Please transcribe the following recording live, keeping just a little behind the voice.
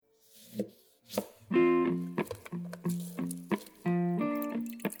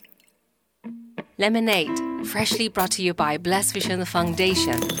Lemonade, freshly brought to you by Blessed Vision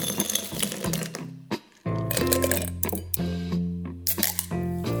Foundation.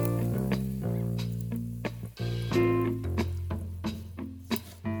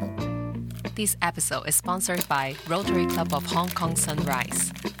 This episode is sponsored by Rotary Club of Hong Kong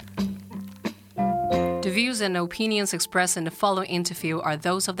Sunrise. The views and opinions expressed in the following interview are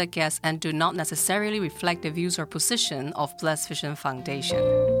those of the guests and do not necessarily reflect the views or position of Blessed Vision Foundation.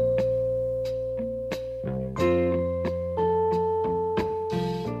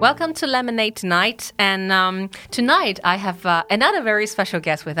 Welcome to Lemonade tonight, and tonight I have another very special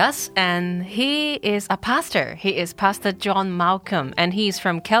guest with us, and he is a pastor. He is Pastor John Malcolm, and he is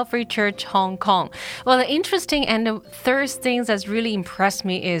from Calvary Church, Hong Kong. Well, the interesting and the third thing that's really impressed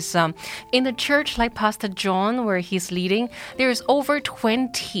me is in the church like Pastor John, where he's leading, there's over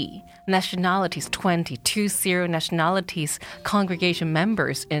 20 nationalities, 20 nationalities, congregation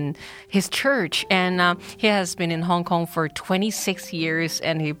members in his church. And he has been in Hong Kong for 26 years,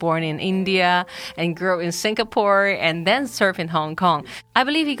 and he born in India and grew up in Singapore and then served in Hong Kong. I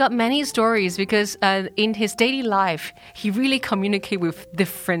believe he got many stories because in his daily life, he really communicates with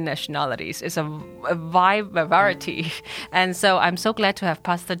different nationalities. It's a variety. And so I'm so glad to have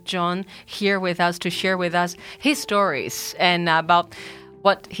Pastor John here with us to share with us his stories and about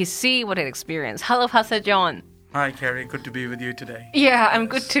what he see, what he experienced. Hello, Pastor John. Hi, Carrie. Good to be with you today. Yeah, I'm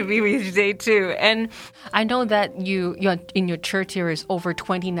good to be with you today too. And I know that you're in your church here is over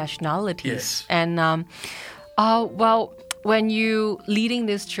 20 nationalities. Yes. And well, when you leading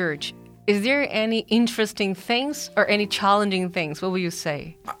this church, is there any interesting things or any challenging things? What will you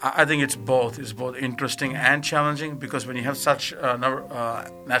say? I think it's both. It's both interesting and challenging because when you have such a number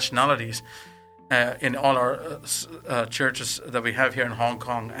of nationalities, in all our churches that we have here in Hong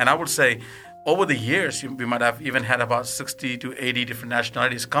Kong. And I would say over the years, we might have even had about 60 to 80 different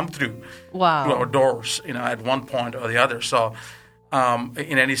nationalities come through our doors, at one point or the other. So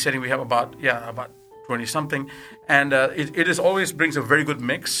in any setting, we have about 20-something. And it is always brings a very good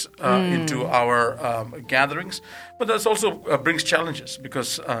mix into our gatherings. But that also brings challenges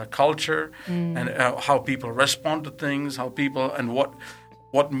because culture and how people respond to things, how people and what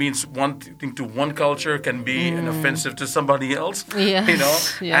means one thing to one culture can be an offensive to somebody else.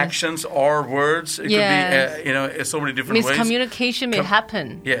 Yes. Actions or words. It could be, so many different ways. Miscommunication may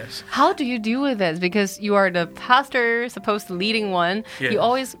happen. Yes. How do you deal with this? Because you are the pastor, supposed to leading one. Yes. You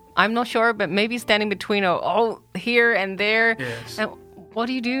always, I'm not sure, but maybe standing between here and there. Yes. And what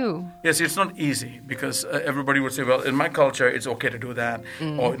do you do? Yes, it's not easy because everybody would say, well, in my culture, it's okay to do that.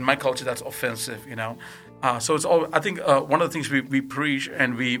 Or in my culture, that's offensive, So it's all. I think one of the things we preach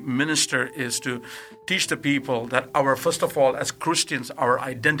and we minister is to teach the people that first of all, as Christians, our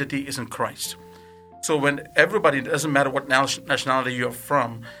identity is in Christ. So when everybody, it doesn't matter what nationality you're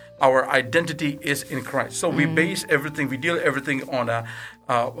from, our identity is in Christ. So we base everything, we deal everything on a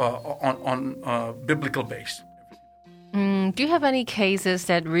biblical base. Do you have any cases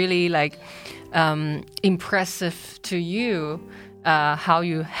that really impressive to you? How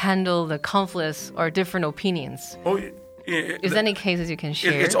you handle the conflicts or different opinions? Is there any cases you can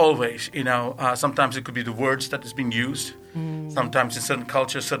share? It's always, sometimes it could be the words that is being used. Sometimes in certain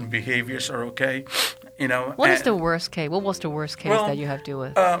cultures, certain behaviors are okay. What is the worst case? What was the worst case that you have to deal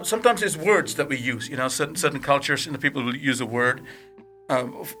with? Sometimes it's words that we use. Certain cultures, people will use a word.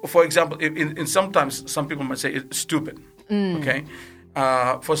 For example, sometimes some people might say it's stupid. Okay.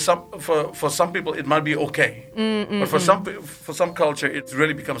 For some people it might be okay, but for some culture it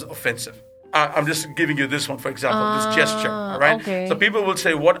really becomes offensive. I'm just giving you this one, for example, this gesture, right? Okay. So people will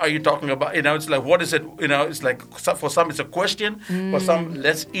say, "What are you talking about?" It's like, "What is it?" It's like for some it's a question, for some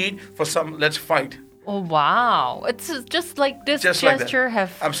let's eat, for some let's fight. Oh wow! It's just like this just gesture like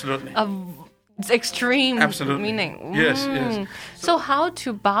have absolutely extreme absolutely meaning. Yes. So how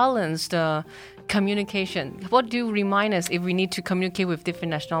to balance the communication? What do you remind us if we need to communicate with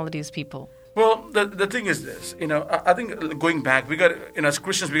different nationalities people? Well, the thing is this, I think going back, we got, as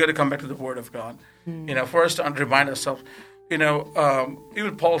Christians, we got to come back to the Word of God, for us to remind ourselves,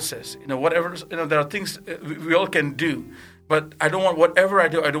 even Paul says, whatever, there are things we all can do, but I don't want, whatever I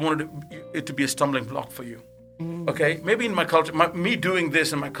do, I don't want it to be a stumbling block for you. Okay? Maybe in my culture, me doing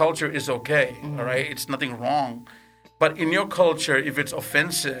this in my culture is okay, all right? It's nothing wrong. But in your culture, if it's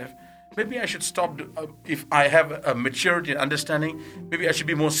offensive, maybe I should stop. If I have a maturity and understanding, maybe I should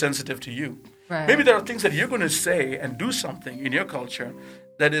be more sensitive to you. Right. Maybe there are things that you're going to say and do something in your culture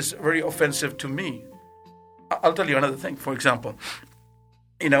that is very offensive to me. I'll tell you another thing. For example,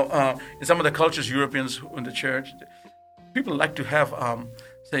 in some of the cultures, Europeans in the church, people like to have,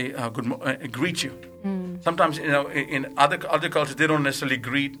 greet you. Sometimes, in other cultures, they don't necessarily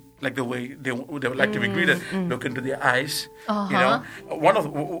greet like the way they would like to be greeted. Look into their eyes. You know,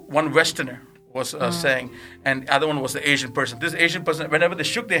 one Westerner was saying, and the other one was the Asian person. This Asian person, whenever they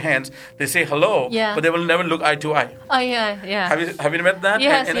shook their hands, they say hello, but they will never look eye to eye. Oh, yeah. Have you met that?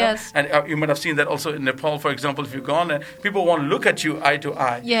 Yes, and, yes. And you might have seen that also in Nepal, for example. If you've gone there, people won't look at you eye to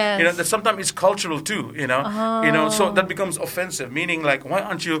eye. Yes. You know, that sometimes it's cultural too. You know, so that becomes offensive. Meaning, like, why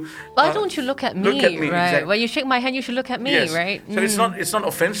aren't you? Why don't you look at me? Look at me, right? exactly. When you shake my hand, you should look at me, yes. right? So it's not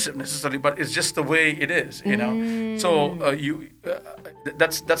offensive necessarily, but it's just the way it is. You know, so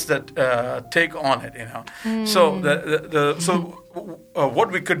that's that take on it. You know. So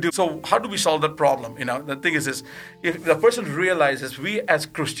what we could do. So how do we solve that problem? You know, the thing is this: if the person realizes we as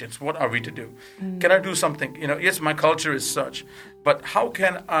Christians, what are we to do? Can I do something? You know, yes, my culture is such, but how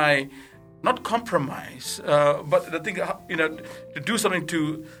can I not compromise? But the thing, you know, to do something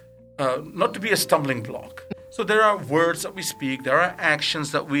to not to be a stumbling block. So there are words that we speak. There are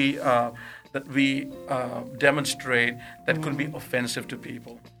actions that we demonstrate that could be offensive to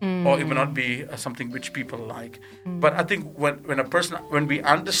people, or it may not be something which people like. But I think when we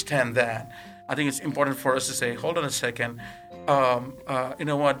understand that, I think it's important for us to say, hold on a second, you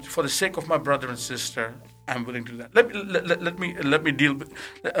know what? For the sake of my brother and sister, I'm willing to do that. Let me deal with.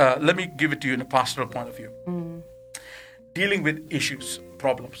 Let me give it to you in a pastoral point of view. Dealing with issues,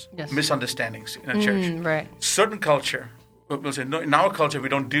 problems, misunderstandings in a church. Right. Certain culture will say, no, in our culture we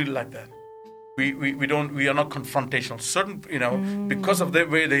don't deal like that. We are not confrontational. Certain, you know, because of the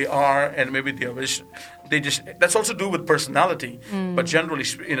way they are, and maybe that's also do with personality. But generally,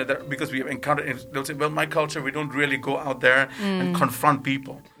 you know, because we have encountered, they'll say, well, my culture, we don't really go out there and confront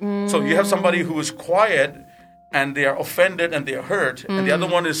people. So you have somebody who is quiet, and they are offended and they are hurt, and the other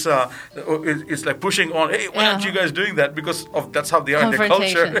one is like pushing on. Hey, why aren't you guys doing that? Because that's how they are in their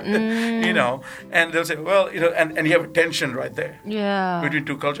culture, you know. And they'll say, well, you know, and you have tension right there, between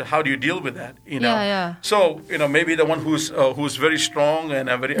two cultures. How do you deal with that? You know. So you know, maybe the one who's very strong and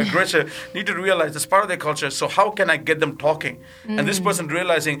very aggressive need to realize that's part of their culture. So how can I get them talking? And this person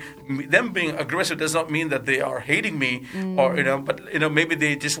realizing them being aggressive does not mean that they are hating me, or you know, but you know, maybe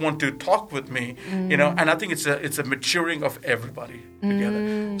they just want to talk with me, you know. And I think it's a maturing of everybody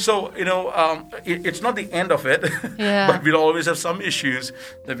together. So, you know, it's not the end of it, but we'll always have some issues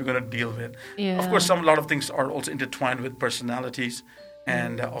that we're going to deal with. Of course, a lot of things are also intertwined with personalities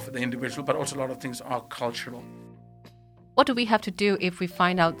and of the individual, but also a lot of things are cultural. What do we have to do if we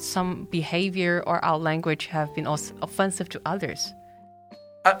find out some behavior or our language have been offensive to others?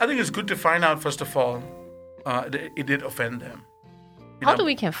 I think it's good to find out, first of all, it did offend them. How do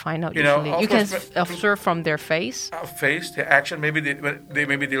we can find out usually? You can observe from their face? Their action. Maybe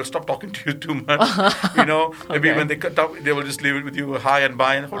they'll stop talking to you too much. You know, maybe when they cut out, they will just leave it with you hi and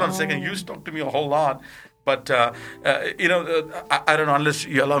bye. And hold on a second, you talk to me a whole lot. But, you know, I don't know, unless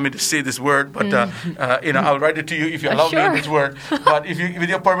you allow me to say this word, but, you know, I'll write it to you if you allow me this word. But with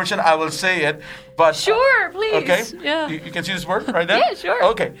your permission, I will say it. But sure, please. Okay? Yeah. You can see this word right there? Yeah, sure.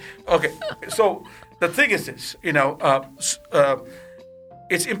 Okay. So the thing is this, you know,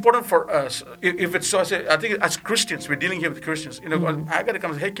 it's important for us, if it's so, I think as Christians, we're dealing here with Christians, you know, I got to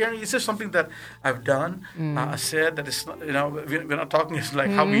come and say, hey, Karen, is this something that I've done, I said that it's, you know, we're not talking it's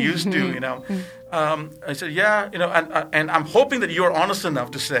like how we used to, you know. I said, yeah, you know, and I'm hoping that you're honest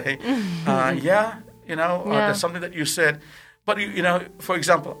enough to say, you know, that's something that you said. But, you know, for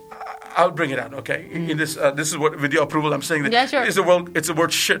example, I'll bring it out, okay? In this is what, with your approval, I'm saying that it's the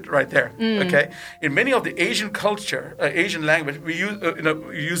word shit right there, okay? In many of the Asian culture, Asian language, we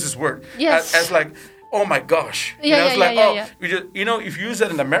use this word as like, oh my gosh. You know, if you use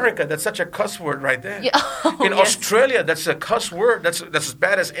that in America, that's such a cuss word right there. In Australia, that's a cuss word. That's as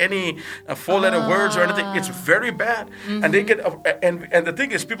bad as any four-letter words or anything. It's very bad. And they get and the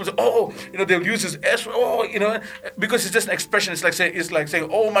thing is, people say, oh, you know, they'll use this S, oh, you know, because it's just an expression. It's like saying,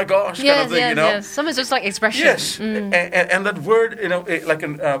 oh my gosh, kind of thing, you know. Yes. Sometimes it's like expression. Yes, and that word, you know,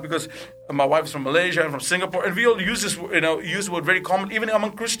 because my wife is from Malaysia and from Singapore, and we all use this, you know, use the word very common, even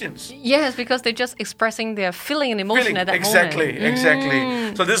among Christians. Yes, because they're just expressing their feeling and emotion at that moment.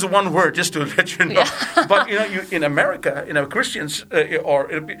 Exactly. So this is one word, just to let you know. But you know, in America, you know, Christians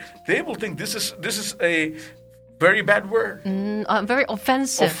they will think this is a very bad word. Very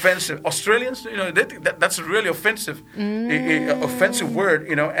offensive. Australians, you know, they think that's a really offensive word,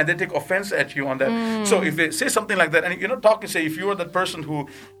 you know, and they take offense at you on that. So if they say something like that, and you're not talking, say, if you are that person who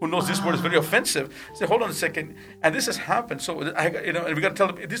knows this word is very offensive, say, hold on a second, and this has happened. So you know, and we got to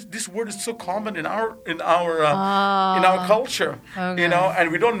tell them this word is so common in our culture, you know,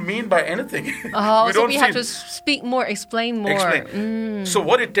 and we don't mean by anything. So we have to speak more, explain more. So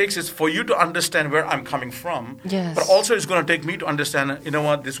what it takes is for you to understand where I'm coming from. Yes. But also it's going to take me to understand, you know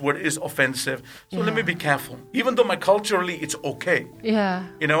what, this word is offensive. So let me be careful. Even though culturally it's okay. Yeah.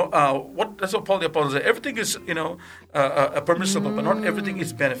 You know, that's what Paul the Apostle said. Everything is, permissible, but not everything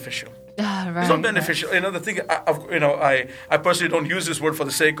is beneficial. Right, it's not beneficial. Right. You know, the thing, I personally don't use this word for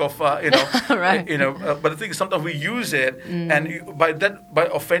the sake of, right. But the thing is, sometimes we use it, and by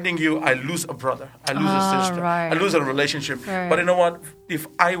offending you, I lose a brother, I lose a sister, right. I lose a relationship. Right. But you know what? If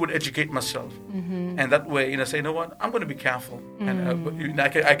I would educate myself, and that way, say, you know what, I'm going to be careful, and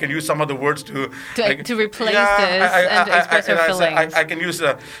I can use some other words to replace this and to express your feelings. I can use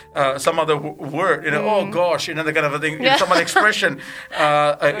some other word, oh gosh, the kind of a thing, some other expression,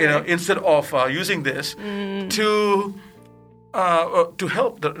 instead of using this to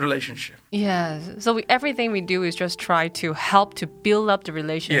help the relationship. Yes. So everything we do is just try to help to build up the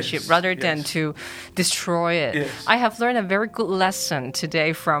relationship rather than to destroy it. Yes. I have learned a very good lesson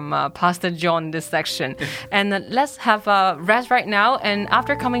today from Pastor John in this section. And let's have a rest right now. And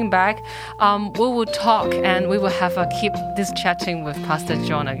after coming back, we will talk and we will have keep this chatting with Pastor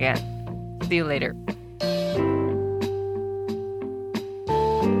John again. See you later.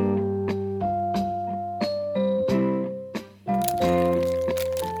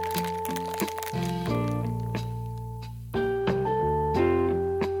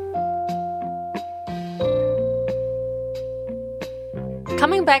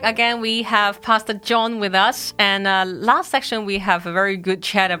 Coming back again, we have Pastor John with us. And last section, we have a very good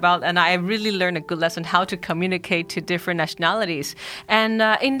chat about, and I really learned a good lesson, how to communicate to different nationalities. And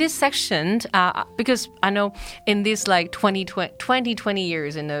in this section, because I know in this 20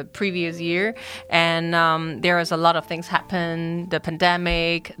 years in the previous year, and there is a lot of things happen, the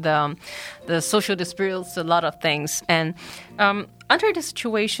pandemic, the social disputes, a lot of things. And under the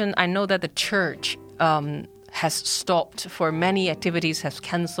situation, I know that the church has stopped for many activities, has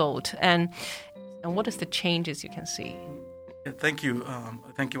cancelled. And what is the changes you can see? Yeah, thank you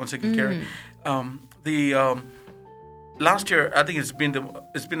once again, Karen. The last year, I think it's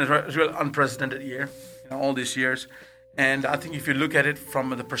been a real unprecedented year, all these years. And I think if you look at it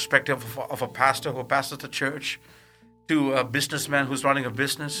from the perspective of a pastor who pastors the church, to a businessman who's running a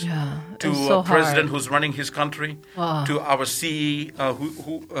business, to a president who's running his country, to our CE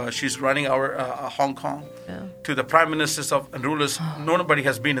who she's running our Hong Kong, to the prime ministers and rulers. Nobody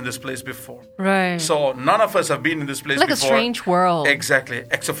has been in this place before. Right. So none of us have been in this place before. Like a strange world. Exactly,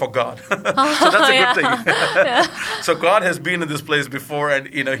 except for God. So that's a good thing. So God has been in this place before, and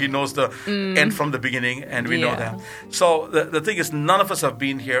He knows the end from the beginning, and we know that. So the thing is, none of us have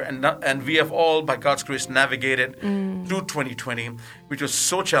been here, and we have all, by God's grace, navigated through 2020, which was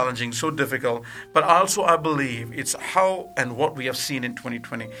so challenging, so difficult. But also I believe it's how and what we have seen in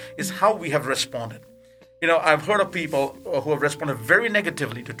 2020 is how we have responded. I've heard of people who have responded very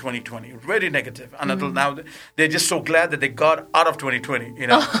negatively to 2020, very negative. And until now, they're just so glad that they got out of 2020,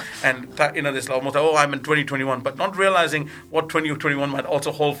 And, there's almost, I'm in 2021, but not realizing what 2021 might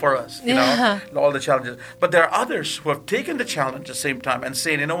also hold for us, all the challenges. But there are others who have taken the challenge at the same time and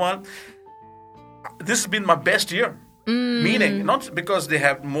saying, you know what, this has been my best year. Meaning, not because they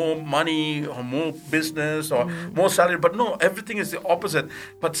have more money or more business or more salary, but no, everything is the opposite.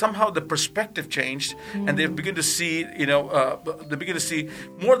 But somehow the perspective changed, and they begin to see, they begin to see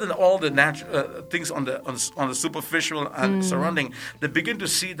more than all the natural things on the superficial and surrounding. They begin to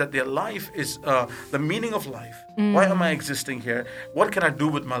see that their life is the meaning of life. Why am I existing here? What can I do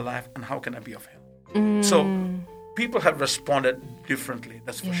with my life, and how can I be of help? So people have responded differently.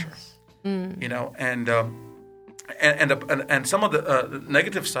 That's for sure. And some of the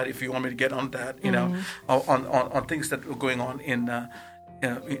negative side, if you want me to get on that, on things that were going on in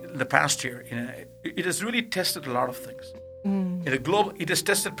the past year, it has really tested a lot of things. In the global, it has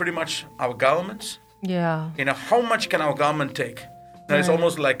tested pretty much our governments. Yeah. How much can our government take? Now it's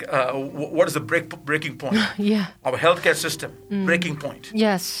almost like, what is the breaking point? Our healthcare system, breaking point.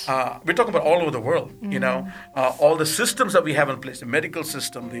 Yes. We're talking about all over the world, all the systems that we have in place, the medical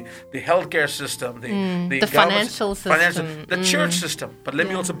system, the healthcare system, the financial system. The church system. But let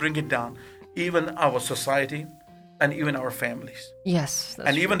me also bring it down. Even our society and even our families. Yes.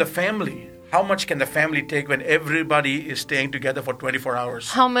 And even the family. How much can the family take when everybody is staying together for 24 hours?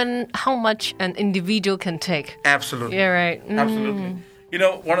 How much an individual can take? Absolutely. Yeah, right. Absolutely.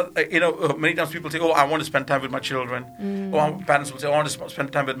 Many times people say, I want to spend time with my children. Parents will say, I want to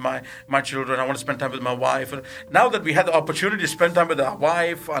spend time with my children. I want to spend time with my wife. And now that we have the opportunity to spend time with our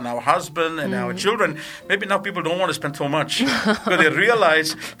wife and our husband and our children, maybe now people don't want to spend so much because they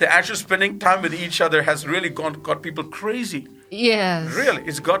realize that actually spending time with each other has really got people crazy. Yes. Really,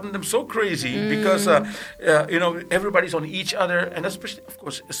 it's gotten them so crazy because everybody's on each other, and especially, of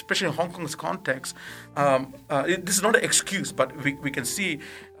course, especially in Hong Kong's context, this is not an excuse, but we can see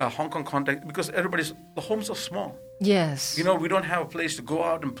Hong Kong context because the homes are small. Yes. We don't have a place to go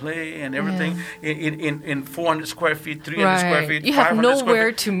out and play and everything in 400 square feet, 300 square feet. You have 500 square nowhere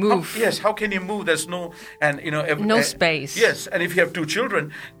feet. to move. How can you move? There's no no space. Yes, and if you have two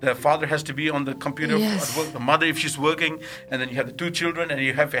children, the father has to be on the computer at work, the mother if she's working, and then you have the two children, and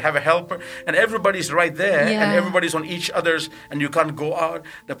you have to have a helper, and everybody's right there, and everybody's on each other's, and you can't go out.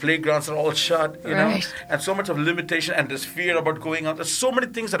 The playgrounds are all shut, and so much of limitation, and there's fear about going out. There's so many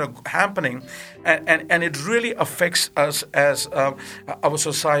things that are happening, and it really affects us as our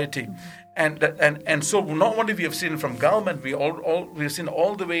society, and so not only we have seen from government, we've seen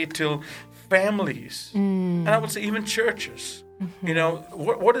all the way till families, and I would say even churches.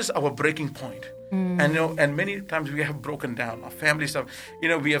 What is our breaking point? And many times we have broken down. Our families have,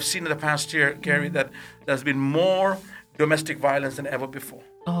 we have seen in the past year, Gary, that there's been more domestic violence than ever before.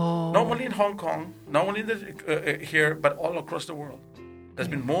 Oh. Not only in Hong Kong, not only here, but all across the world. There's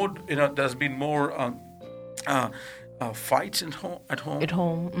been more. There's been more. Fights at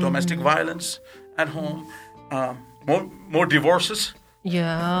home, domestic violence at home, more divorces.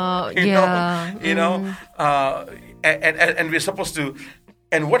 And we're supposed to.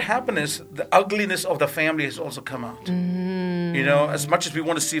 And what happened is the ugliness of the family has also come out. As much as we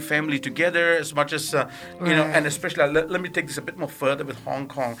want to see family together, as much as, and especially, let me take this a bit more further with Hong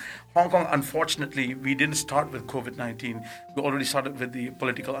Kong. Hong Kong, unfortunately, we didn't start with COVID-19. We already started with the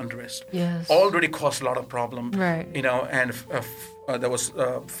political unrest. Yes. Already caused a lot of problem. Right. And there was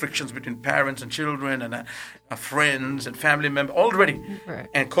frictions between parents and children and friends and family members already. Right.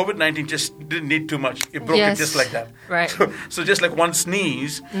 And COVID-19 just didn't need too much. It broke it just like that. Right. So just like one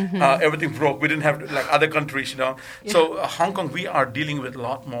sneeze, everything broke. We didn't have like other countries, Yeah. So Hong Kong, we are dealing with a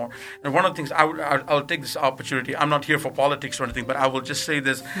lot more. And one of the things I'll take this opportunity. I'm not here for politics or anything, but I will just say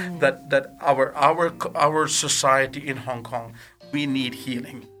this: that our society in Hong Kong, we need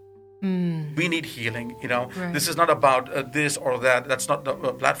healing. We need healing. Right. This is not about this or that. That's not the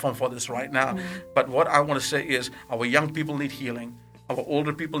platform for this right now. But what I want to say is our young people need healing. Our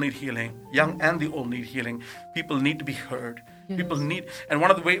older people need healing. Young and the old need healing. People need to be heard. Yes. People need, and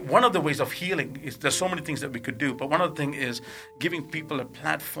one of the ways of healing is there's so many things that we could do. But one of the things is giving people a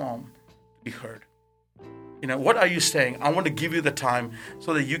platform to be heard. What are you saying? I want to give you the time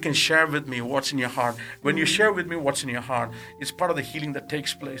so that you can share with me what's in your heart. When you share with me what's in your heart, it's part of the healing that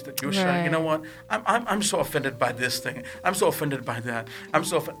takes place. That you're sharing. You know what? I'm so offended by this thing. I'm so offended by that. And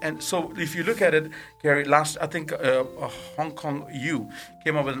so if you look at it, Gary, I think Hong Kong U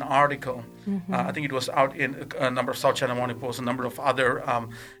came up with an article. I think it was out in a number of South China Morning Post, a number of other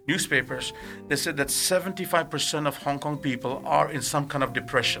newspapers. They said that 75% of Hong Kong people are in some kind of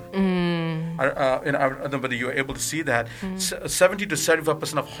depression. I don't know whether you are able to see that. 70 to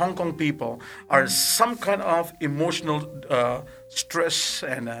 75% of Hong Kong people are in some kind of emotional stress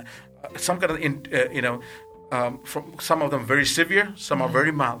and some kind of, from some of them very severe, some are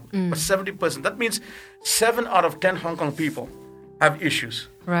very mild. But 70%, that means 7 out of 10 Hong Kong people have issues.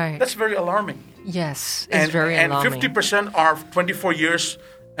 Right. That's very alarming. Yes, it's very alarming. And 50% are 24 years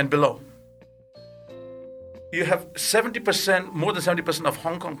and below. You have 70%, more than 70% of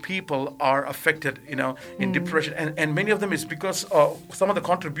Hong Kong people are affected, in depression. And many of them is because some of the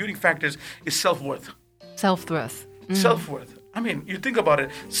contributing factors is self-worth. Self-worth. Self-worth. I mean, you think about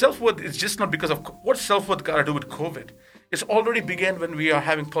it. Self-worth is just not because of what's self-worth got to do with COVID. It's already began when we are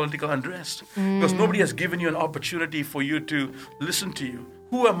having political unrest. Because nobody has given you an opportunity for you to listen to you.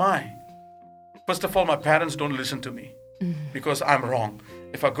 Who am I? First of all, my parents don't listen to me because I'm wrong.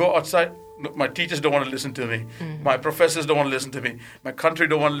 If I go outside, my teachers don't want to listen to me. My professors don't want to listen to me. My country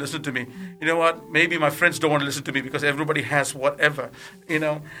don't want to listen to me. You know what? Maybe my friends don't want to listen to me because everybody has whatever,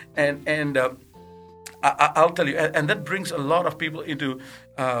 And I'll tell you, and that brings a lot of people into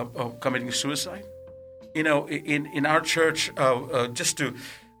committing suicide. In our church, just to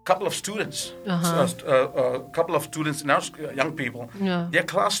couple of students, couple of students in our young people, their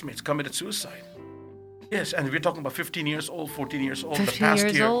classmates committed suicide. Yes, and we're talking about 15 years old, 14 years old, the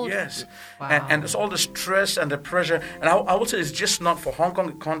past year. Old? Yes. Wow. And it's all the stress and the pressure. And I would say it's just not for Hong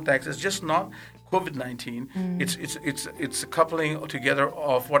Kong context. It's just not COVID-19. It's a coupling together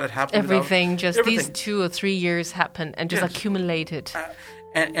of what had happened. Everything. These 2 or 3 years happened and just accumulated.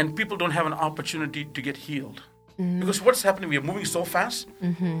 And people don't have an opportunity to get healed. Because what's happening, we are moving so fast.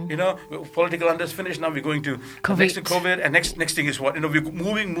 Political unrest finished. Now we're going to next to COVID, and next thing is what? We're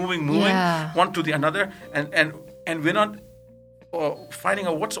moving, one to the another, and we're not finding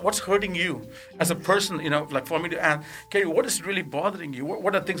out what's hurting you as a person, like for me to ask, Carrie, what is really bothering you?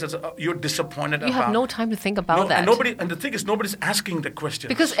 What are things that you're disappointed about? You have no time to think about that. And the thing is, nobody's asking the question.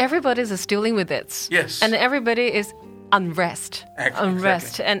 Because everybody is dealing with it. Yes. And everybody is unrest.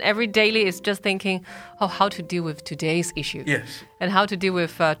 Exactly. And every daily is just thinking, how to deal with today's issues. Yes. And how to deal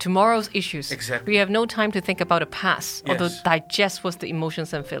with tomorrow's issues. Exactly. We have no time to think about the past or to Yes. digest what's the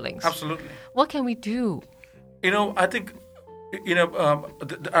emotions and feelings. Absolutely. What can we do? I think,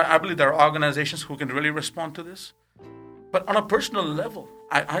 I believe there are organizations who can really respond to this. But on a personal level,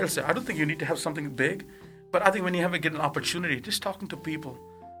 I'll say, I don't think you need to have something big. But I think when you get an opportunity, just talking to people,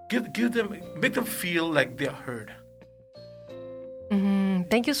 make them feel like they are heard.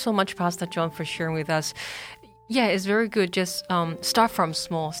 Thank you so much, Pastor John, for sharing with us. Yeah, it's very good. Just start from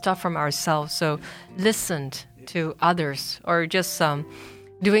small, start from ourselves. So listen to others or just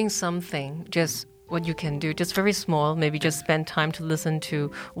doing something, just what you can do, just very small, maybe just spend time to listen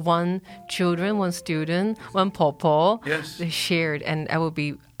to one student, one popo. Yes. They shared, and I will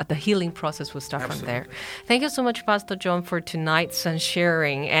be the healing process will start Absolutely. from there. Thank you so much, Pastor John, for tonight's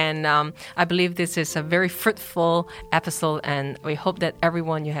sharing. And I believe this is a very fruitful episode, and we hope that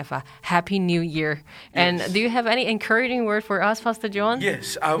everyone, you have a happy new year. And Yes. do you have any encouraging word for us, Pastor John?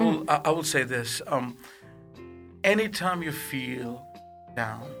 Yes, I will. I will say this. Anytime you feel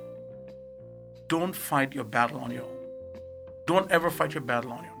down, don't fight your battle on your own. Don't ever fight your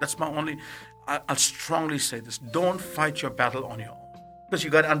battle on your own. That's my only. I'll strongly say this. Don't fight your battle on your own, because you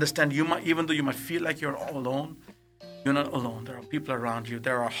got to understand. Even though you might feel like you're all alone, you're not alone. There are people around you.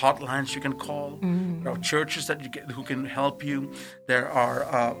 There are hotlines you can call. There are churches who can help you. There are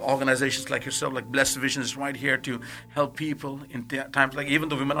organizations like yourself, like Blessed Vision, is right here to help people in times like. Even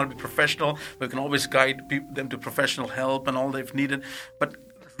though we might not be professional, we can always guide them to professional help and all if needed. But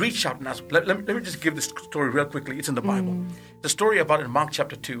reach out and ask. Let me just give this story real quickly. It's in the Bible. The story about in Mark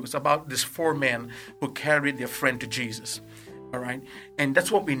chapter 2 is about these 4 men who carried their friend to Jesus. All right? And that's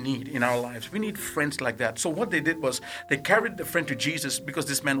what we need in our lives. We need friends like that. So what they did was they carried the friend to Jesus because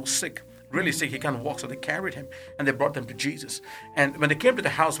this man was sick, really sick. He can't walk, so they carried him and they brought them to Jesus. And when they came to the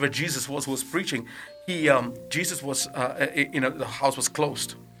house where Jesus was, who was preaching, Jesus was, the house was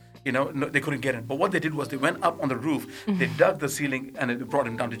closed. They couldn't get in. But what they did was they went up on the roof, they dug the ceiling, and they brought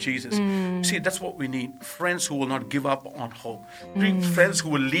him down to Jesus. See, that's what we need. Friends who will not give up on hope. Friends who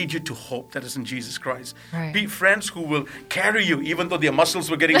will lead you to hope that is in Jesus Christ. Right. Be friends who will carry you, even though their muscles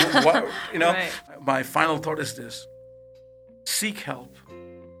were getting, Right. My final thought is this. Seek help.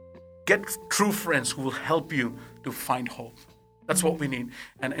 Get true friends who will help you to find hope. That's what we need.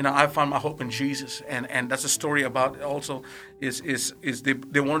 And I found my hope in Jesus. And that's a story about also is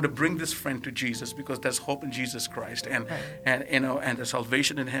they wanted to bring this friend to Jesus because there's hope in Jesus Christ and there's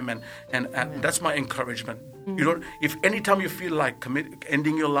salvation in him and that's my encouragement. If anytime you feel like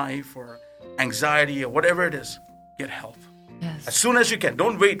ending your life or anxiety or whatever it is, get help. Yes. As soon as you can.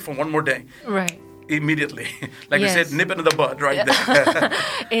 Don't wait for one more day. Right. Immediately. Like Yes. you said, nip it in the bud right there.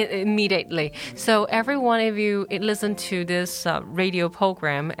 Immediately. So every one of you listen to this radio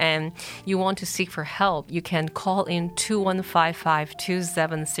program and you want to seek for help, you can call in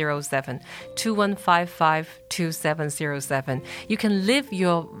 2155-2707, 2155-2707. You can leave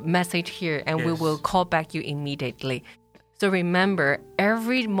your message here and we Yes. will call back you immediately. So remember,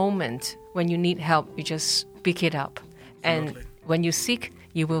 every moment when you need help, you just pick it up. And Absolutely. when you seek,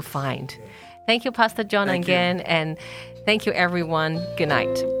 you will find. Thank you, Pastor John, Thank you. again. And thank you, everyone. Good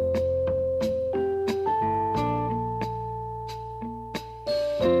night.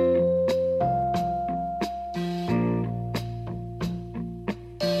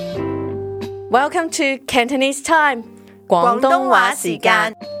 Welcome to Cantonese time. 廣東話時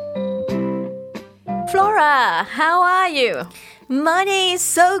間. Flora, how are you? Money, it's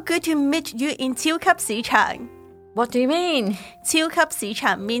so good to meet you in 超級市場. What do you mean? 超級市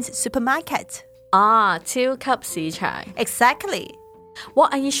場 means supermarket. 超級市場. Exactly.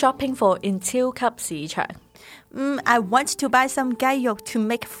 What are you shopping for in 超級市場? I want to buy some 雞肉 to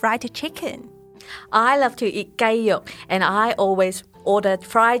make fried chicken. I love to eat 雞肉 and I always order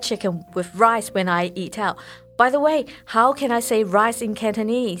fried chicken with rice when I eat out. By the way, how can I say rice in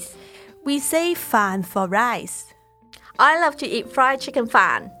Cantonese? We say 飯 for rice. I love to eat fried chicken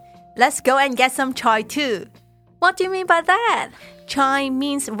飯. Let's go and get some choy too. What do you mean by that? Choy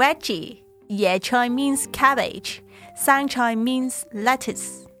means veggie. 椰菜 means cabbage. 生菜 means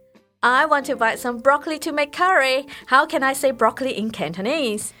lettuce. I want to buy some broccoli to make curry. How can I say broccoli in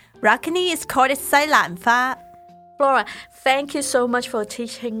Cantonese? Broccoli is called 西蘭花. Flora, thank you so much for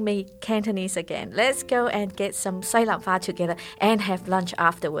teaching me Cantonese again. Let's go and get some 西蘭花 together and have lunch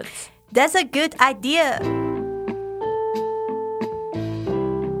afterwards. That's a good idea.